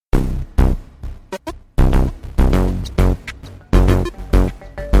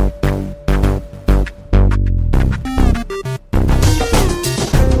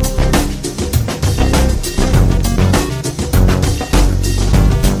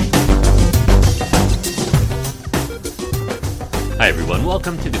everyone.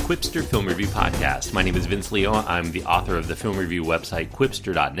 Welcome to the Quipster Film Review Podcast. My name is Vince Leo. I'm the author of the film review website,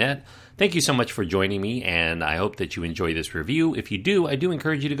 Quipster.net. Thank you so much for joining me, and I hope that you enjoy this review. If you do, I do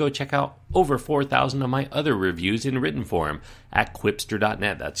encourage you to go check out over 4,000 of my other reviews in written form at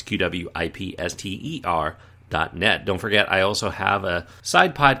Quipster.net. That's QWIPSTER.net. Don't forget, I also have a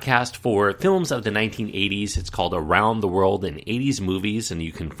side podcast for films of the 1980s. It's called Around the World in 80s Movies, and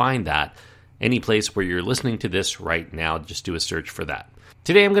you can find that any place where you're listening to this right now. Just do a search for that.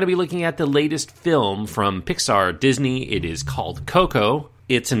 Today I'm going to be looking at the latest film from Pixar Disney. It is called Coco.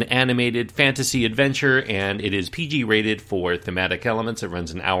 It's an animated fantasy adventure, and it is PG rated for thematic elements. It runs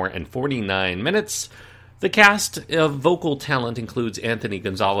an hour and 49 minutes. The cast of vocal talent includes Anthony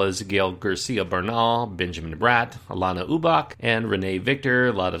Gonzalez, Gail Garcia Bernal, Benjamin Bratt, Alana Ubach, and Renee Victor.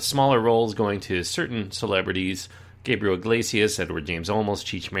 A lot of smaller roles going to certain celebrities: Gabriel Iglesias, Edward James Olmos,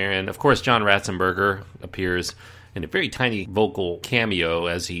 Cheech Marin. Of course, John Ratzenberger appears in a very tiny vocal cameo,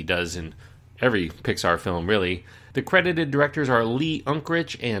 as he does in every Pixar film, really. The credited directors are Lee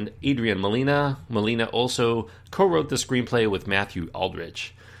Unkrich and Adrian Molina. Molina also co-wrote the screenplay with Matthew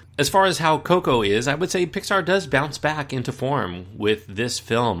Aldrich. As far as how Coco is, I would say Pixar does bounce back into form with this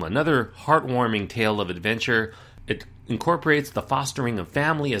film. Another heartwarming tale of adventure. It incorporates the fostering of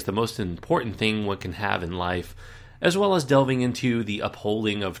family as the most important thing one can have in life, as well as delving into the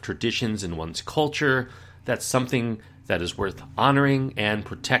upholding of traditions in one's culture. That's something that is worth honoring and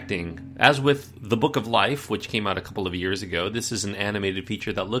protecting. As with The Book of Life, which came out a couple of years ago, this is an animated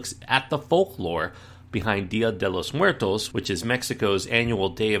feature that looks at the folklore behind Dia de los Muertos, which is Mexico's annual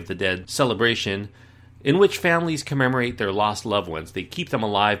Day of the Dead celebration, in which families commemorate their lost loved ones. They keep them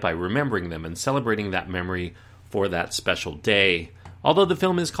alive by remembering them and celebrating that memory for that special day. Although the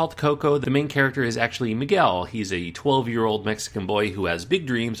film is called Coco, the main character is actually Miguel. He's a 12-year-old Mexican boy who has big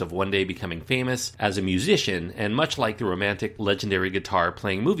dreams of one day becoming famous as a musician, and much like the romantic, legendary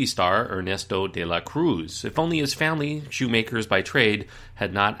guitar-playing movie star Ernesto de la Cruz. If only his family, shoemakers by trade,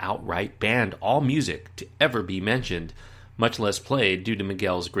 had not outright banned all music to ever be mentioned, much less played, due to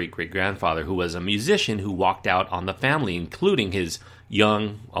Miguel's great-great-grandfather, who was a musician who walked out on the family, including his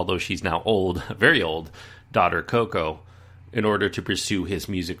young, although she's now old, very old, daughter Coco, in order to pursue his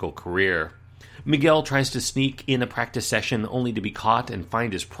musical career. Miguel tries to sneak in a practice session only to be caught and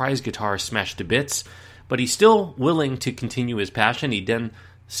find his prize guitar smashed to bits, but he's still willing to continue his passion. He then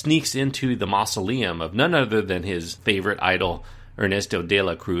sneaks into the mausoleum of none other than his favorite idol, Ernesto de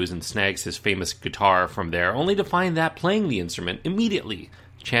la Cruz, and snags his famous guitar from there, only to find that playing the instrument immediately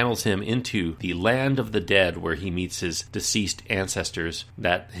channels him into the land of the dead, where he meets his deceased ancestors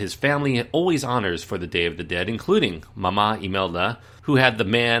that his family always honors for the Day of the Dead, including Mama Imelda, who had the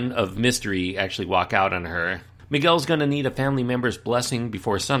man of mystery actually walk out on her. Miguel's going to need a family member's blessing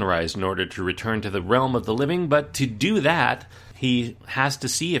before sunrise in order to return to the realm of the living, but to do that, he has to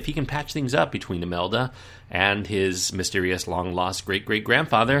see if he can patch things up between Imelda and his mysterious long-lost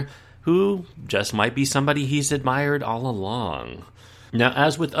great-great-grandfather, who just might be somebody he's admired all along. Now,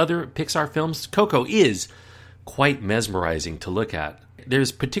 as with other Pixar films, Coco is quite mesmerizing to look at.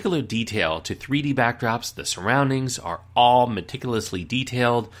 There's particular detail to 3D backdrops. The surroundings are all meticulously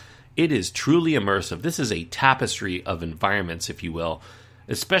detailed. It is truly immersive. This is a tapestry of environments, if you will,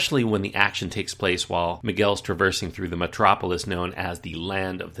 especially when the action takes place while Miguel's traversing through the metropolis known as the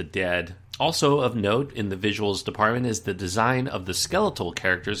Land of the Dead. Also of note in the visuals department is the design of the skeletal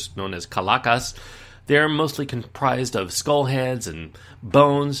characters known as calacas. They're mostly comprised of skull heads and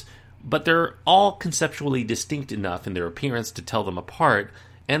bones, but they're all conceptually distinct enough in their appearance to tell them apart,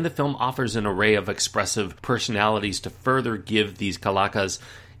 and the film offers an array of expressive personalities to further give these calacas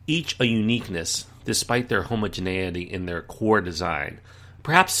each a uniqueness, despite their homogeneity in their core design.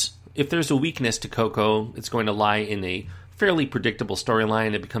 Perhaps if there's a weakness to Coco, it's going to lie in a fairly predictable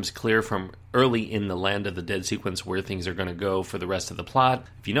storyline. It becomes clear from early in the Land of the Dead sequence where things are going to go for the rest of the plot.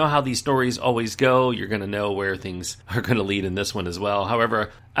 If you know how these stories always go, you're going to know where things are going to lead in this one as well. However,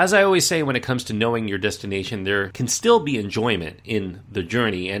 as I always say when it comes to knowing your destination, there can still be enjoyment in the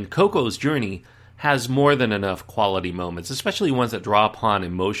journey, and Coco's journey has more than enough quality moments, especially ones that draw upon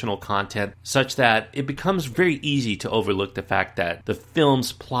emotional content, such that it becomes very easy to overlook the fact that the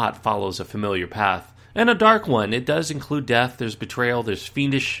film's plot follows a familiar path. And a dark one. It does include death, there's betrayal, there's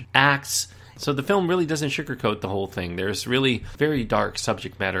fiendish acts. So the film really doesn't sugarcoat the whole thing. There's really very dark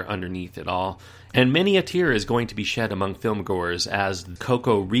subject matter underneath it all. And many a tear is going to be shed among filmgoers as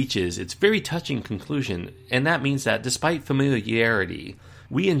Coco reaches its very touching conclusion. And that means that despite familiarity,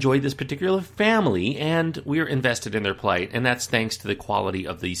 we enjoy this particular family and we're invested in their plight. And that's thanks to the quality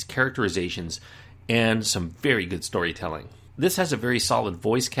of these characterizations and some very good storytelling. This has a very solid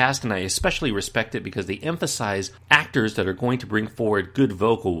voice cast, and I especially respect it because they emphasize actors that are going to bring forward good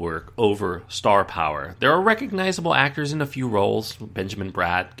vocal work over star power. There are recognizable actors in a few roles, Benjamin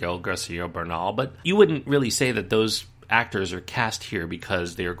Bratt, Gael Garcia Bernal, but you wouldn't really say that those actors are cast here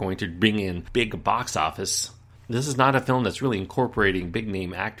because they are going to bring in big box office. This is not a film that's really incorporating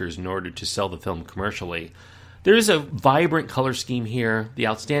big-name actors in order to sell the film commercially. There is a vibrant color scheme here, the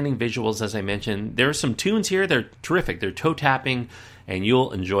outstanding visuals, as I mentioned. There are some tunes here, they're terrific, they're toe-tapping, and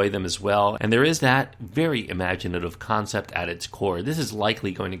you'll enjoy them as well. And there is that very imaginative concept at its core. This is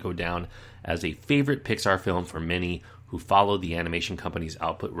likely going to go down as a favorite Pixar film for many who follow the animation company's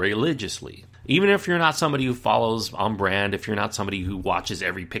output religiously. Even if you're not somebody who follows on brand, if you're not somebody who watches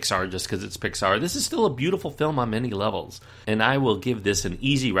every Pixar just because it's Pixar, this is still a beautiful film on many levels. And I will give this an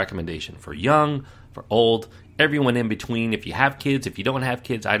easy recommendation for young, for old, everyone in between. If you have kids, if you don't have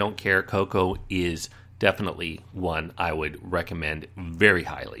kids, I don't care. Coco is definitely one I would recommend very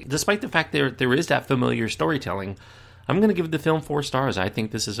highly. Despite the fact there is that familiar storytelling, I'm going to give the film 4 stars. I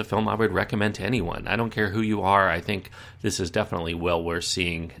think this is a film I would recommend to anyone. I don't care who you are. I think this is definitely well worth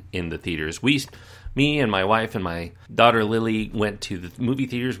seeing in the theaters. Me and my wife and my daughter Lily went to the movie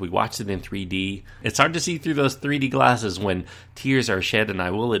theaters. We watched it in 3D. It's hard to see through those 3D glasses when tears are shed, and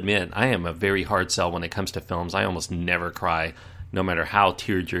I will admit, I am a very hard sell when it comes to films. I almost never cry, no matter how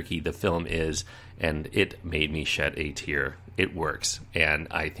tear-jerky the film is, and it made me shed a tear. It works, and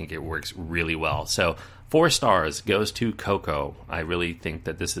I think it works really well. So 4 stars goes to Coco. I really think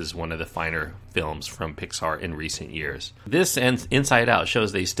that this is one of the finer films from Pixar in recent years. This and Inside Out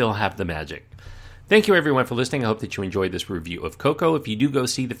shows they still have the magic. Thank you everyone for listening. I hope that you enjoyed this review of Coco. If you do go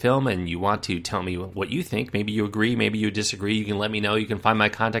see the film and you want to tell me what you think, maybe you agree, maybe you disagree, you can let me know. You can find my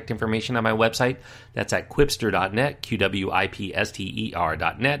contact information on my website. That's at quipster.net,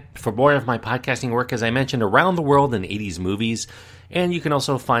 QWIPSTER.net. For more of my podcasting work, as I mentioned, around the world in 80s movies. And you can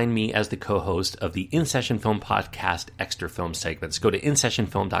also find me as the co-host of the In Session Film Podcast Extra Film segments. Go to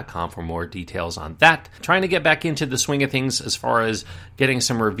InSessionFilm.com for more details on that. Trying to get back into the swing of things as far as getting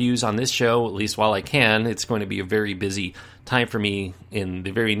some reviews on this show, at least while I can. It's going to be a very busy time for me in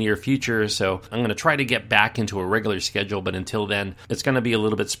the very near future, so I'm going to try to get back into a regular schedule, but until then, it's going to be a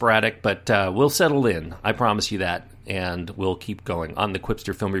little bit sporadic, but we'll settle in. I promise you that, and we'll keep going on the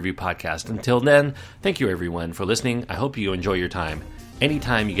Quipster Film Review Podcast. Until then, thank you everyone for listening. I hope you enjoy your time.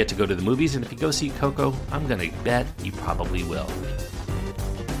 Anytime you get to go to the movies, and if you go see Coco, I'm going to bet you probably will.